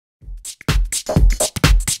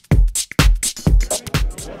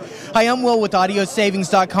Hi, I'm Will with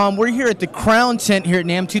AudioSavings.com. We're here at the Crown Tent here at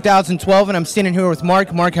NAMM 2012, and I'm standing here with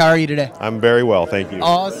Mark. Mark, how are you today? I'm very well, thank you.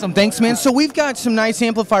 Awesome, thanks, man. So we've got some nice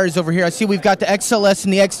amplifiers over here. I see we've got the XLS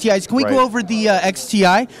and the XTIs. Can we go over the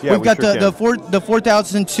XTi? Yeah, we've got the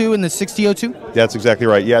 4002 and the 6002. That's exactly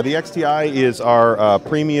right. Yeah, the XTi is our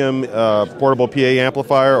premium portable PA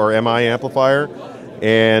amplifier, or MI amplifier,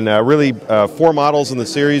 and really 4 models in the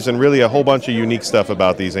series, and really a whole bunch of unique stuff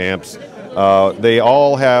about these amps. They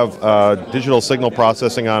all have digital signal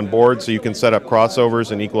processing on board, so you can set up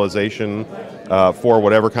crossovers and equalization for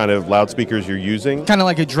whatever kind of loudspeakers you're using. Kind of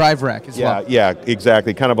like a drive rack as well. Yeah,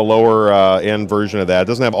 exactly. Kind of a lower end version of that. It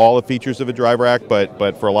doesn't have all the features of a drive rack,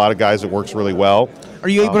 but for a lot of guys it works really well. Are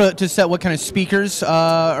you able to set what kind of speakers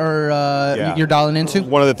you're dialing into?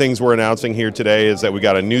 One of the things we're announcing here today is that we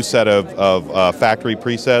got a new set of factory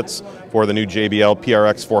presets for the new JBL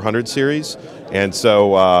PRX 400 series. And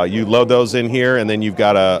so you load those in here, and then you've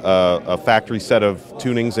got a factory set of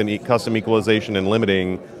tunings and custom equalization and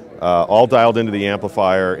limiting all dialed into the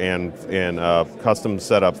amplifier and custom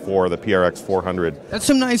setup for the PRX 400. That's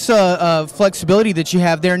some nice flexibility that you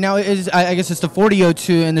have there. Now, I guess it's the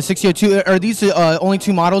 4002 and the 6002. Are these only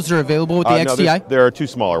 2 models that are available with the XTi? No, there are 2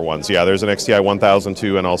 smaller ones. Yeah, there's an XTi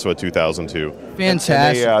 1002 and also a 2002.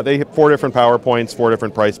 Fantastic. And they hit 4 different power points, 4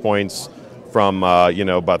 different price points, from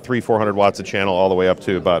about 300-400 watts a channel all the way up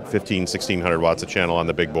to about 1,500-1,600 watts a channel on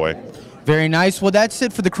the big boy. Very nice. Well, that's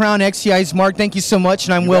it for the Crown XTIs. Mark, thank you so much,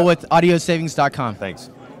 and I'm Will with AudioSavings.com. Thanks.